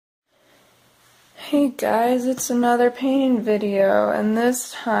Hey guys, it's another painting video, and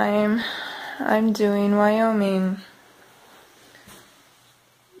this time I'm doing Wyoming.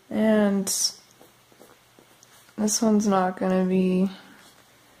 And this one's not gonna be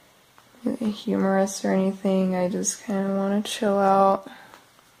really humorous or anything. I just kind of want to chill out,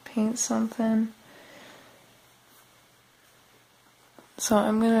 paint something. So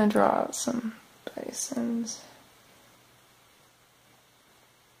I'm gonna draw out some bisons.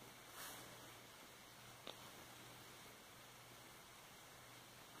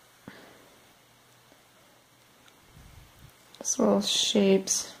 Just little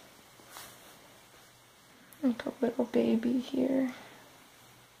shapes, like a little baby here.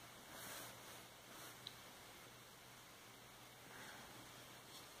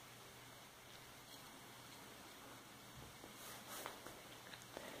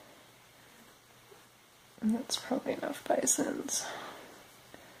 And that's probably enough bisons.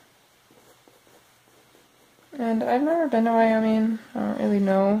 And I've never been to Wyoming. I don't really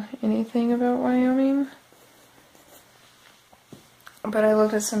know anything about Wyoming. But I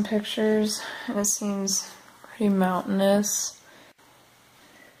looked at some pictures and it seems pretty mountainous.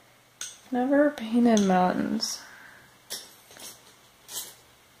 Never painted mountains.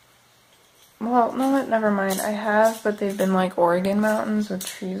 Well, no, never mind. I have, but they've been like Oregon mountains with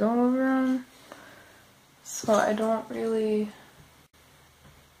trees all over them. So I don't really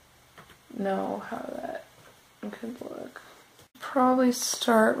know how that could look. Probably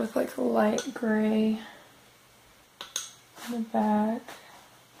start with like a light gray on the back.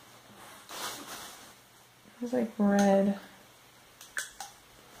 There's like red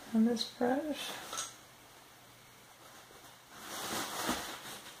on this brush.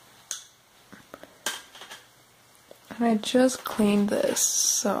 And I just cleaned this,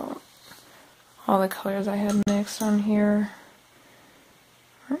 so all the colors I had mixed on here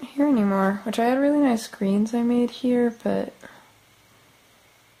aren't here anymore, which I had really nice greens I made here, but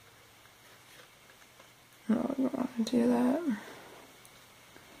no, I don't want to do that.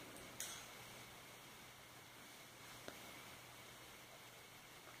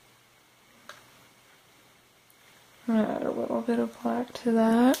 I'm going to add a little bit of black to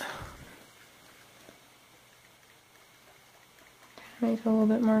that. Make it a little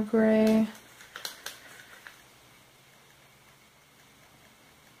bit more gray.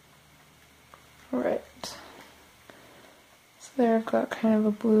 Alright. So there I've got kind of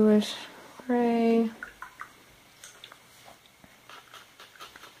a bluish gray.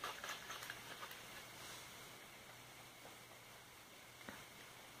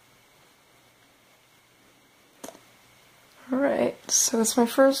 Alright, so it's my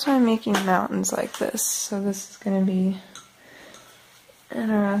first time making mountains like this, so this is going to be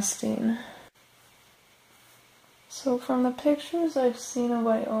interesting. So from the pictures I've seen of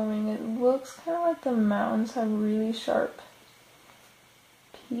Wyoming, it looks kind of like the mountains have really sharp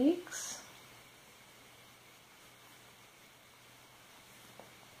peaks.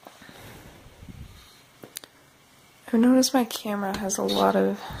 I've noticed my camera has a lot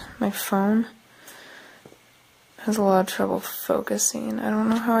of, my phone has a lot of trouble focusing. I don't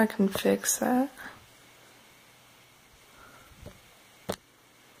know how I can fix that.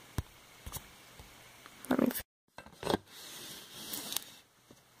 Let me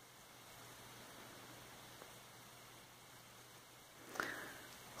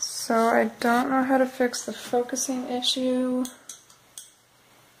So I don't know how to fix the focusing issue.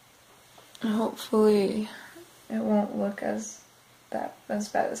 Hopefully it won't look as bad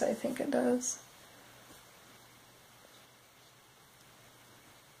as I think it does.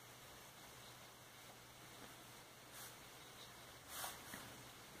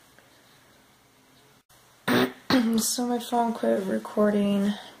 So my phone quit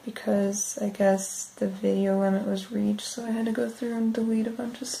recording because I guess the video limit was reached, so I had to go through and delete a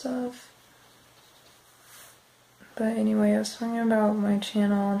bunch of stuff. But anyway, I was talking about my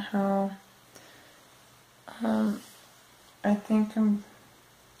channel and how I think I'm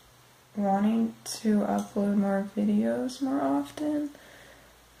wanting to upload more videos more often,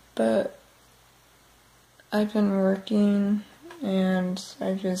 but I've been working and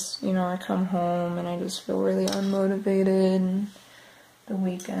I just, I come home and I just feel really unmotivated, and the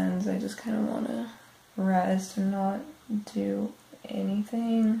weekends I just kind of want to rest and not do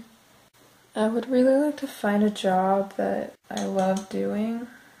anything. I would really like to find a job that I love doing,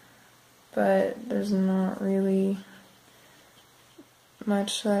 but there's not really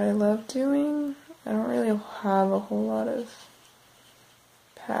much that I love doing. I don't really have a whole lot of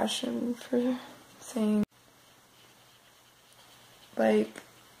passion for things. Like,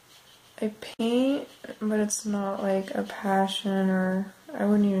 I paint, but it's not like a passion or I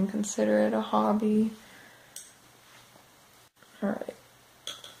wouldn't even consider it a hobby. Alright,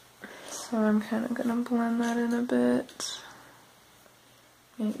 so I'm kind of gonna blend that in a bit.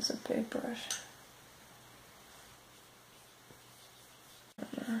 I'm gonna use a big brush.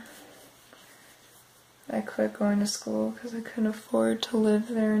 I quit going to school because I couldn't afford to live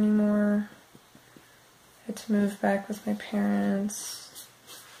there anymore. I had to move back with my parents.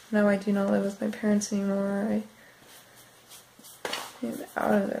 No, I do not live with my parents anymore. I moved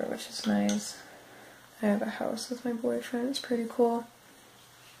out of there, which is nice. I have a house with my boyfriend. It's pretty cool.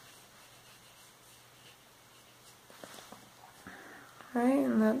 Right,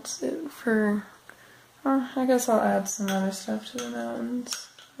 and that's it for... Oh, I guess I'll add some other stuff to the mountains.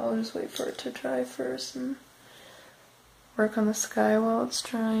 I'll just wait for it to dry first and work on the sky while it's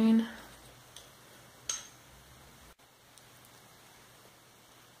drying.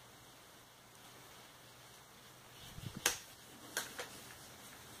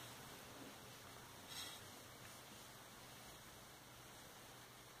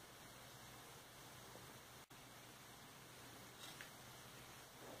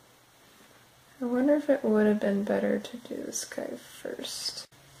 I wonder if it would have been better to do the sky first.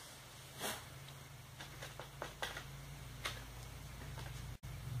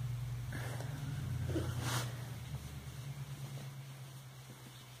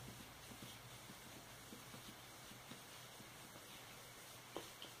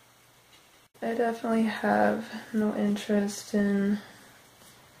 I definitely have no interest in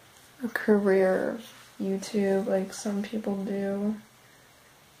a career of YouTube like some people do.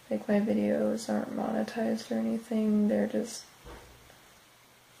 Like, my videos aren't monetized or anything, they're just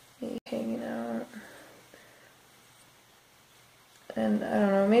me hanging out. And I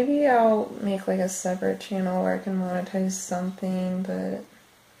don't know, maybe I'll make like a separate channel where I can monetize something, but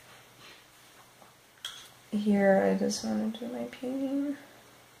here I just want to do my painting.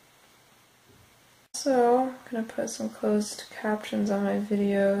 So, I'm gonna put some closed captions on my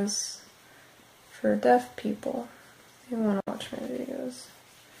videos for deaf people who want to watch my videos.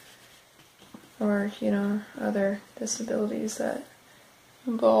 Or, you know, other disabilities that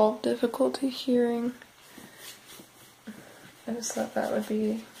involve difficulty hearing. I just thought that would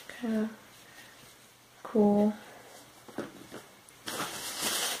be kind of cool.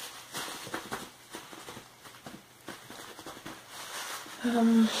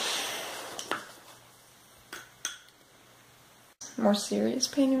 More serious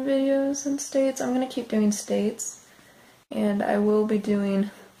painting videos in states. I'm gonna keep doing states, and I will be doing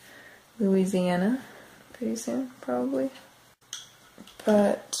Louisiana pretty soon, probably.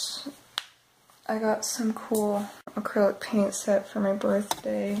 But I got some cool acrylic paint set for my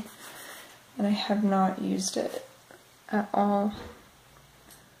birthday, and I have not used it at all.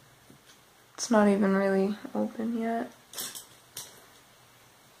 It's not even really open yet.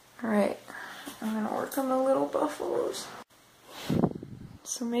 Alright, I'm gonna work on the little buffaloes.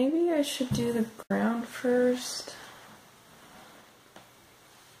 So maybe I should do the ground first.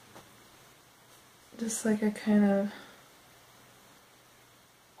 Just like a kind of...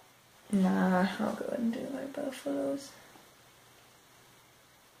 Nah, I'll go ahead and do my buffaloes.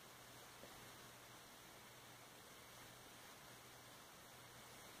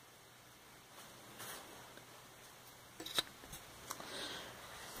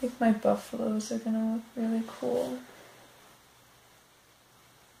 I think my buffaloes are gonna look really cool.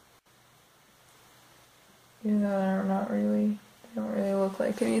 Even though they're not really, they don't really look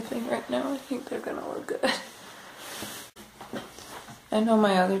like anything right now, I think they're gonna look good. I know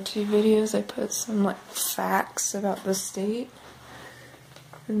my other two videos I put some like facts about the state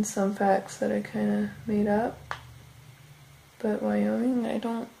and some facts that I kind of made up, but Wyoming, I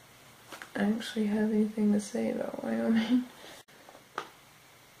don't actually have anything to say about Wyoming.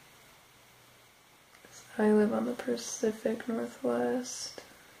 I live on the Pacific Northwest.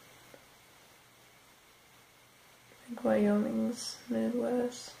 I think Wyoming's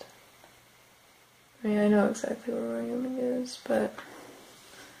Midwest. I mean, I know exactly where Wyoming is, but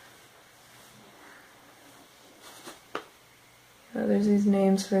you know, there's these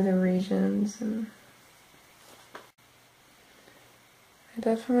names for the regions, and I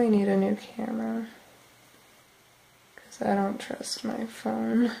definitely need a new camera because I don't trust my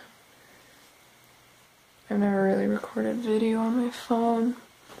phone. I've never really recorded video on my phone.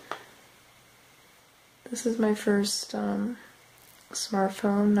 This is my first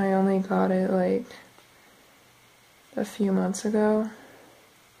smartphone. I only got it like a few months ago.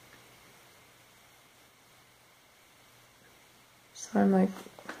 So I'm like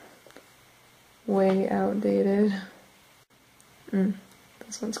way outdated.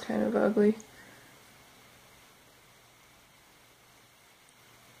 This one's kind of ugly.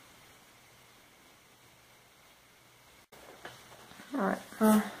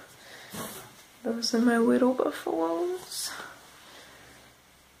 Those are my little buffaloes.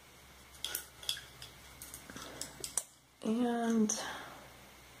 And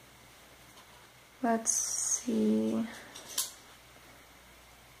let's see.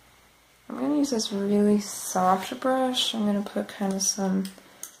 I'm gonna use this really soft brush. I'm gonna put kind of some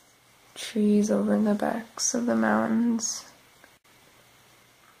trees over the backs of the mountains.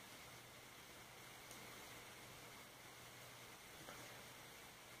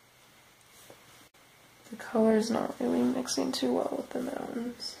 The color is not really mixing too well with the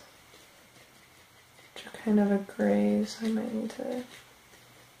mountains, which are kind of a gray, so I might need to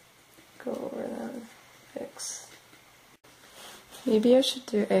go over that and fix. Maybe I should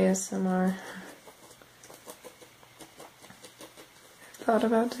do ASMR. I thought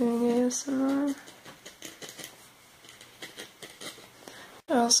about doing ASMR.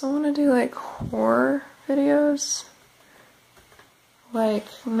 I also want to do like horror videos. Like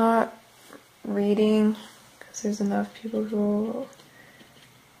not reading, because there's enough people who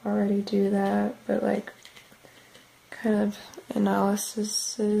already do that, but like kind of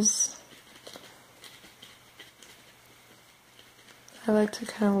analyses. I like to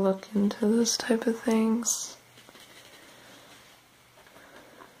kind of look into those type of things.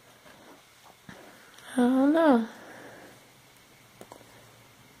 I don't know.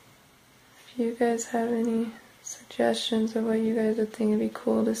 If you guys have any suggestions of what you guys would think would be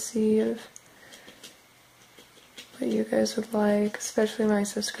cool to see, of what you guys would like, especially my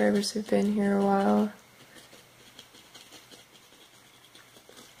subscribers who've been here a while.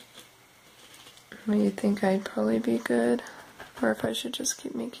 What you think I'd probably be good, or if I should just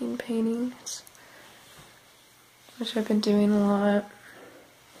keep making paintings, which I've been doing a lot.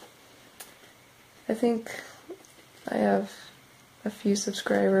 I think I have a few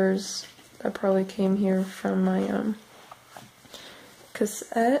subscribers that probably came here from my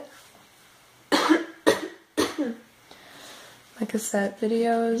cassette my cassette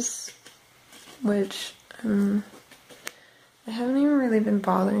videos, which I haven't even really been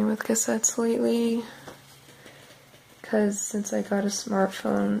bothering with cassettes lately, because since I got a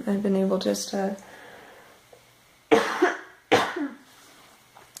smartphone, I've been able just to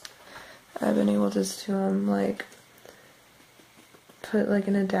like put like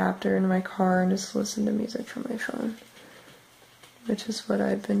an adapter in my car and just listen to music from my phone, which is what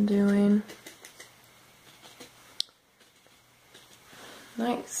I've been doing.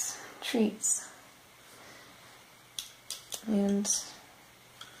 Nice treats. And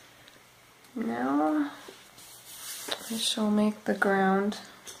now I shall make the ground.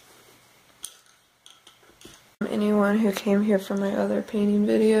 Anyone who came here from my other painting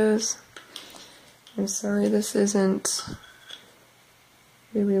videos, I'm sorry this isn't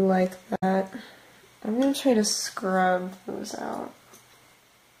really like that. I'm gonna try to scrub those out.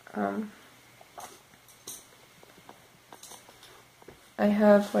 I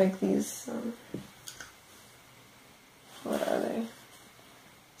have like these, what are they?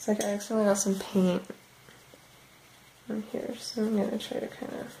 It's like I accidentally got some paint on here, so I'm gonna try to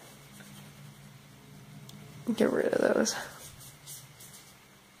kind of get rid of those.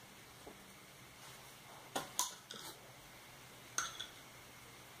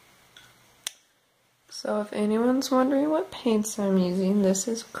 So if anyone's wondering what paints I'm using, this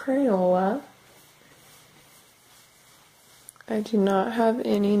is Crayola. I do not have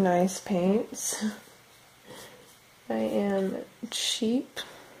any nice paints. I am cheap.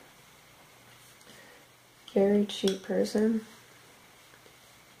 Very cheap person.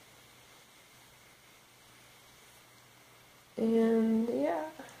 And yeah.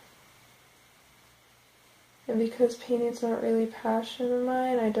 And because painting's not really a passion of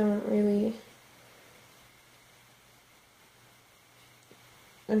mine,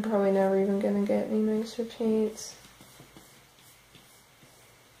 I'm probably never even gonna get any nicer paints.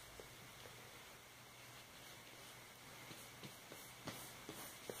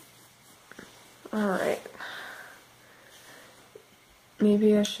 Alright.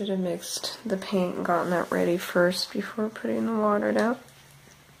 Maybe I should have mixed the paint and gotten that ready first before putting the water down.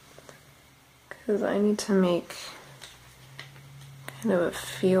 Because I need to make kind of a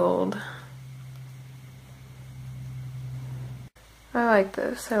field. I like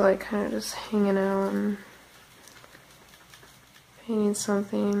this. I like kind of just hanging out and painting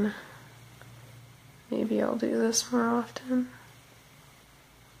something. Maybe I'll do this more often.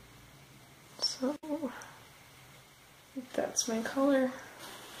 So that's my color.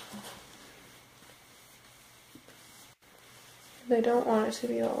 I don't want it to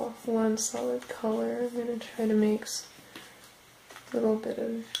be all one solid color. I'm going to try to make a little bit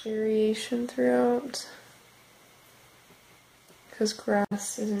of variation throughout, because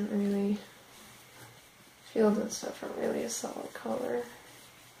grass isn't really, fields and stuff aren't really a solid color.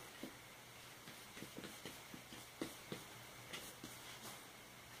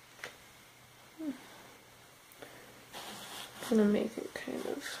 I'm gonna make it kind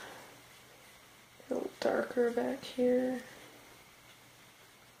of a little darker back here.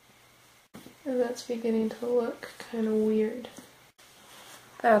 And that's beginning to look kind of weird.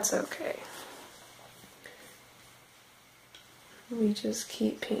 That's okay. We just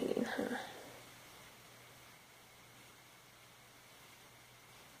keep painting, huh?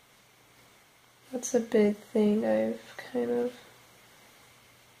 That's a big thing I've kind of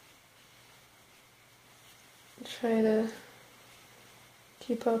tried to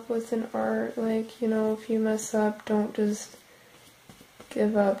keep up with in art. Like, you know, if you mess up, don't just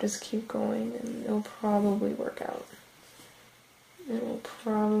give up, just keep going, and it'll probably work out. It will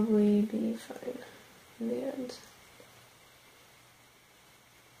probably be fine in the end.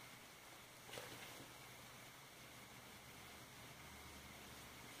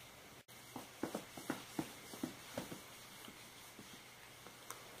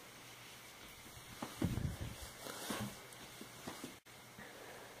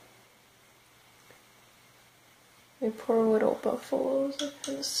 My poor little buffaloes are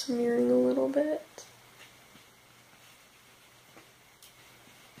kind of smearing a little bit.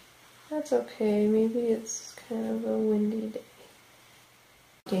 That's okay, maybe it's kind of a windy day.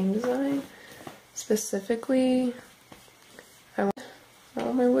 Game design, specifically, I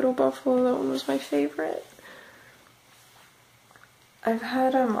want my little buffalo, that one was my favorite. I've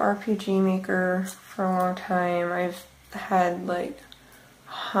had RPG Maker for a long time. I've had like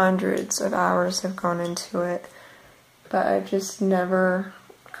hundreds of hours have gone into it, but I've just never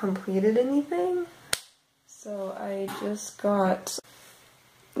completed anything. So I just got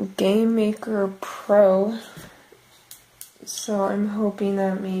Game Maker Pro, so I'm hoping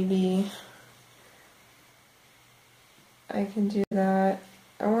that maybe I can do that.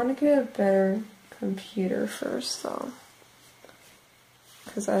 I want to get a better computer first though,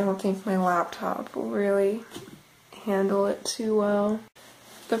 because I don't think my laptop will really handle it too well.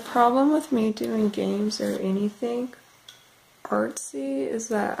 The problem with me doing games or anything artsy is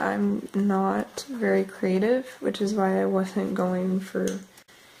that I'm not very creative, which is why I wasn't going for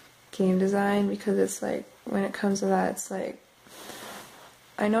game design, because it's like, when it comes to that, it's like,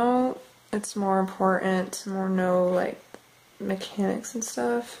 I know it's more important to more know like mechanics and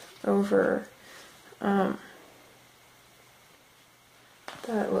stuff over, that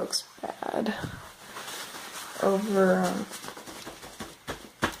looks bad, over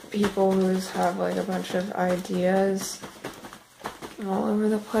people who have like a bunch of ideas all over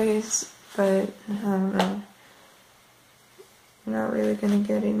the place, but I don't know. You're not really gonna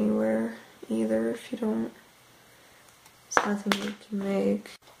get anywhere either if you don't. There's nothing you can make.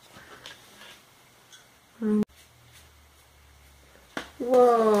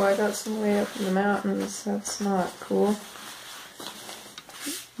 Whoa, I got some way up in the mountains. That's not cool.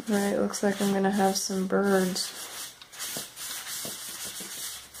 Alright, looks like I'm gonna have some birds.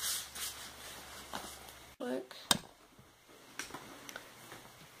 Look.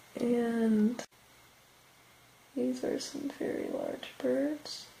 And these are some very large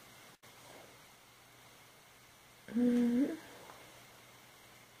birds.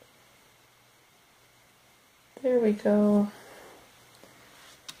 There we go.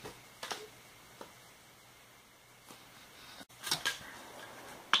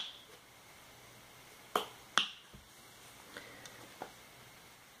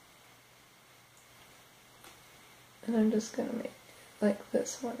 And I'm just gonna make like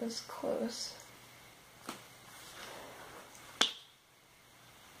this one is close.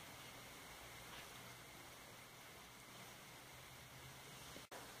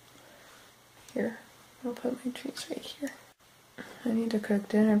 Here, I'll put my treats right here. I need to cook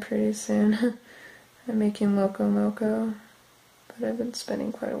dinner pretty soon. I'm making loco moco, but I've been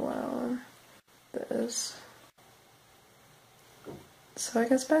spending quite a while on this. So I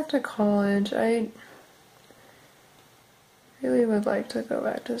guess back to college. I really would like to go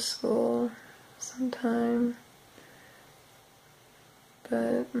back to school sometime,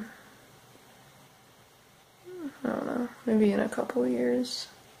 but I don't know, maybe in a couple years.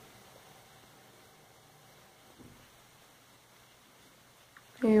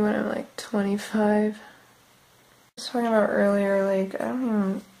 Maybe when I'm like 25. I was talking about earlier, like, I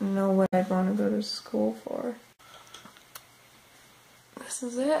don't even know what I'd want to go to school for. This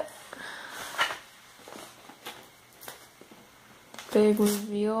is it. Big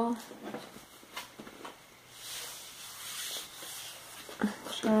reveal.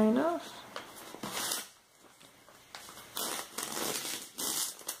 Sure enough.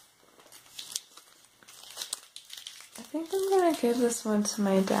 think I'm gonna give this one to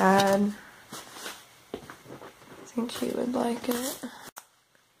my dad. I think he would like it.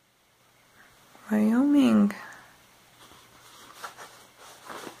 Wyoming.